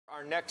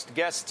Our next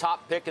guest,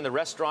 top pick in the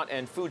restaurant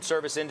and food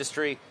service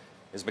industry,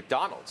 is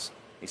McDonald's.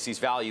 He sees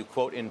value,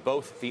 quote, in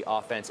both the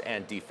offense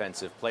and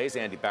defensive plays.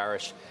 Andy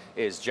Barish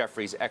is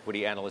Jefferies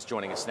equity analyst,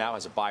 joining us now,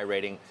 has a buy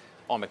rating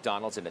on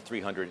McDonald's and a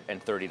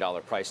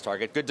 $330 price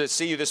target. Good to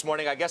see you this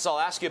morning. I guess I'll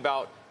ask you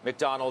about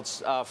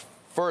McDonald's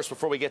first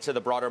before we get to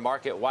the broader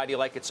market. Why do you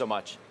like it so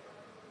much?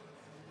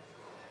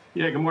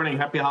 Yeah, good morning.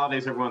 Happy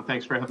holidays, everyone.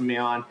 Thanks for having me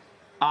on.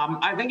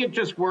 I think it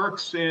just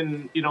works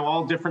in,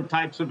 all different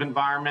types of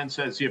environments,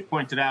 as you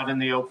pointed out in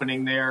the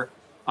opening there.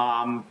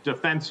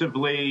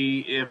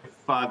 Defensively, if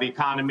the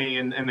economy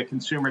and the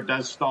consumer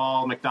does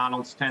stall,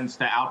 McDonald's tends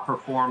to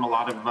outperform a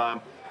lot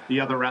of the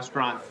other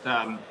restaurant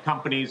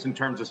companies in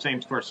terms of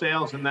same-store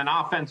sales. And then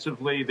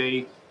offensively,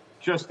 they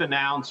just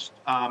announced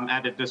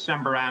at a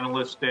December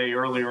analyst day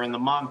earlier in the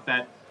month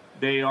that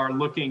they are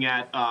looking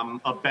at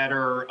a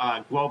better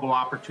global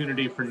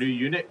opportunity for new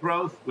unit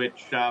growth,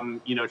 which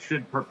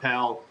should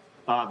propel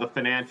the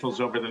financials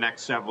over the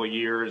next several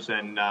years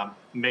and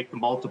make the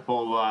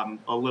multiple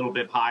a little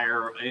bit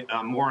higher,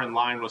 more in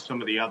line with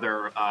some of the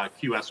other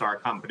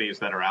QSR companies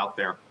that are out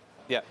there.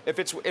 Yeah, if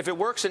it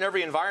works in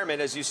every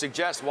environment, as you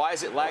suggest, why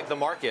has it lagged the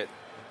market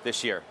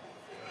this year?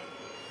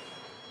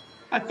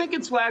 I think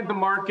it's lagged the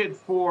market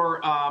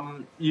for,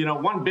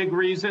 one big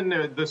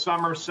reason, the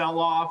summer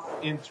sell-off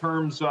in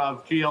terms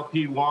of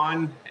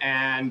GLP-1,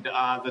 and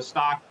the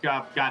stock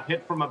got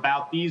hit from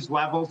about these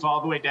levels all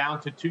the way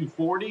down to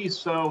 240.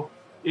 So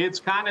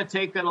it's kind of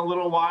taken a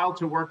little while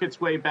to work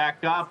its way back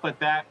up. But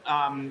that,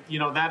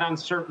 that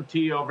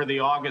uncertainty over the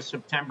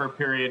August-September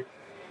period,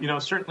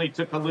 certainly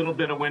took a little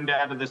bit of wind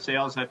out of the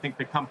sails. I think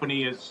the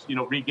company is,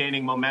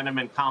 regaining momentum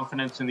and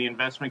confidence in the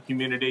investment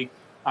community.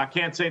 I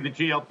can't say the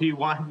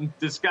GLP-1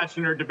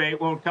 discussion or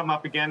debate won't come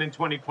up again in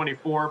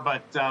 2024,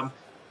 but,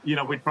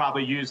 we'd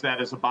probably use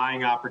that as a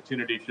buying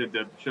opportunity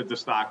should the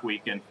stock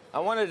weaken. I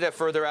wanted to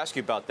further ask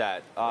you about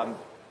that.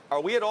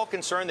 Are we at all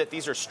concerned that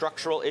these are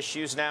structural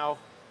issues now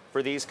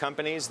for these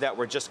companies that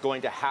we're just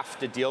going to have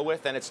to deal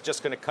with, and it's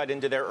just going to cut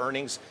into their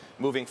earnings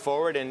moving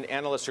forward, and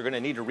analysts are going to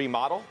need to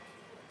remodel?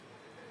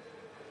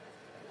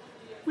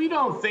 We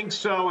don't think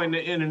so in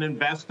an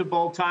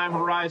investable time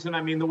horizon.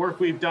 I mean, the work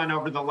we've done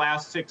over the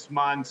last 6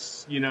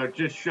 months,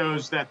 just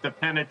shows that the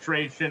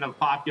penetration of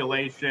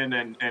population,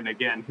 and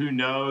again, who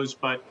knows,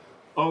 but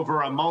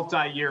over a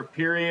multi-year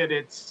period,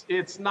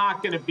 it's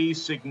not going to be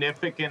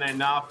significant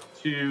enough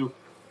to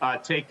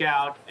take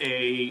out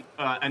an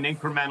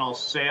incremental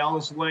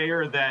sales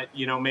layer that,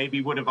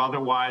 maybe would have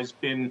otherwise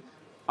been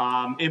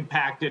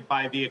impacted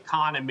by the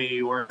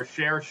economy or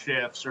share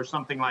shifts or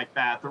something like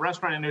that. The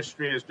restaurant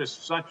industry is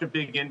just such a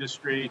big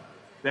industry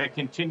that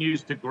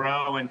continues to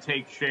grow and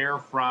take share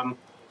from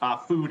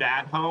food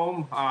at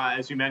home.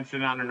 As you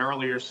mentioned on an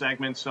earlier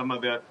segment, some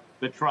of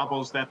the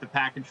troubles that the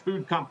packaged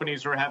food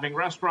companies are having.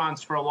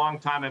 Restaurants for a long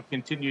time have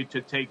continued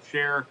to take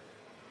share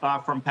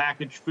from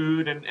packaged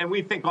food. And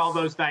we think all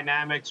those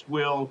dynamics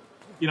will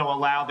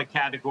allow the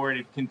category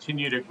to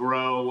continue to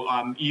grow,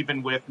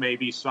 even with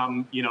maybe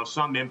some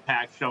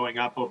impact showing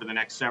up over the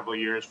next several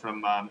years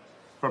from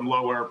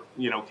lower,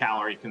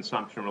 calorie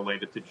consumption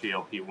related to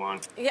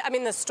GLP-1. Yeah, I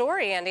mean, the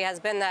story, Andy, has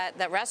been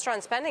that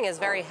restaurant spending is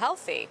very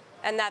healthy,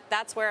 and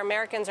that's where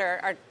Americans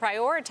are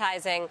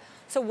prioritizing.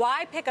 So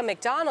why pick a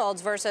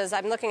McDonald's versus,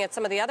 I'm looking at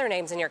some of the other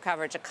names in your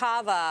coverage, a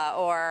Cava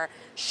or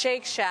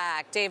Shake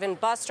Shack, Dave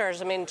 &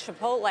 Buster's, I mean,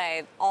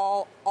 Chipotle,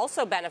 all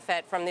also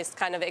benefit from this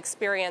kind of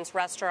experience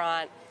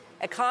restaurant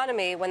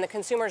economy when the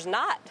consumer's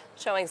not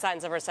showing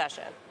signs of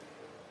recession?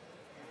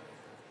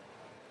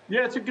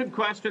 Yeah, it's a good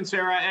question,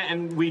 Sarah,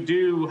 and we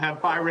do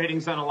have buy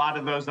ratings on a lot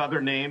of those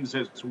other names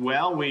as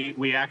well.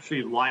 We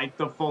actually like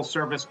the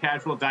full-service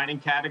casual dining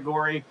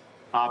category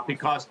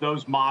because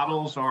those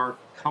models are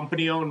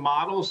company-owned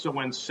models. So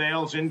when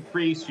sales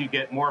increase, you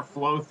get more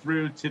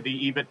flow-through to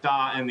the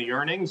EBITDA and the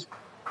earnings.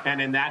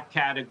 And in that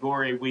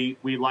category,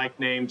 we like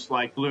names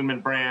like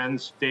Bloomin'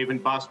 Brands,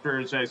 Dave &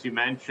 Buster's, as you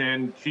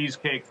mentioned,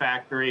 Cheesecake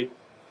Factory.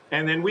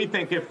 And then we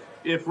think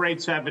if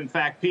rates have in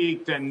fact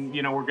peaked and,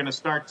 we're going to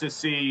start to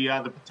see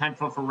the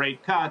potential for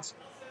rate cuts,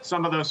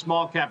 some of those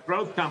small cap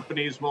growth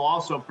companies will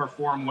also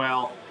perform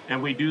well.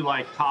 And we do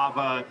like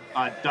Cava,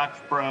 Dutch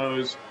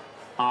Bros,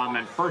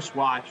 and First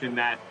Watch in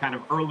that kind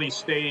of early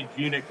stage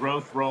unit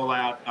growth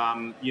rollout,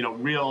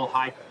 real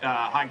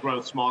high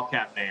growth small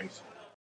cap names.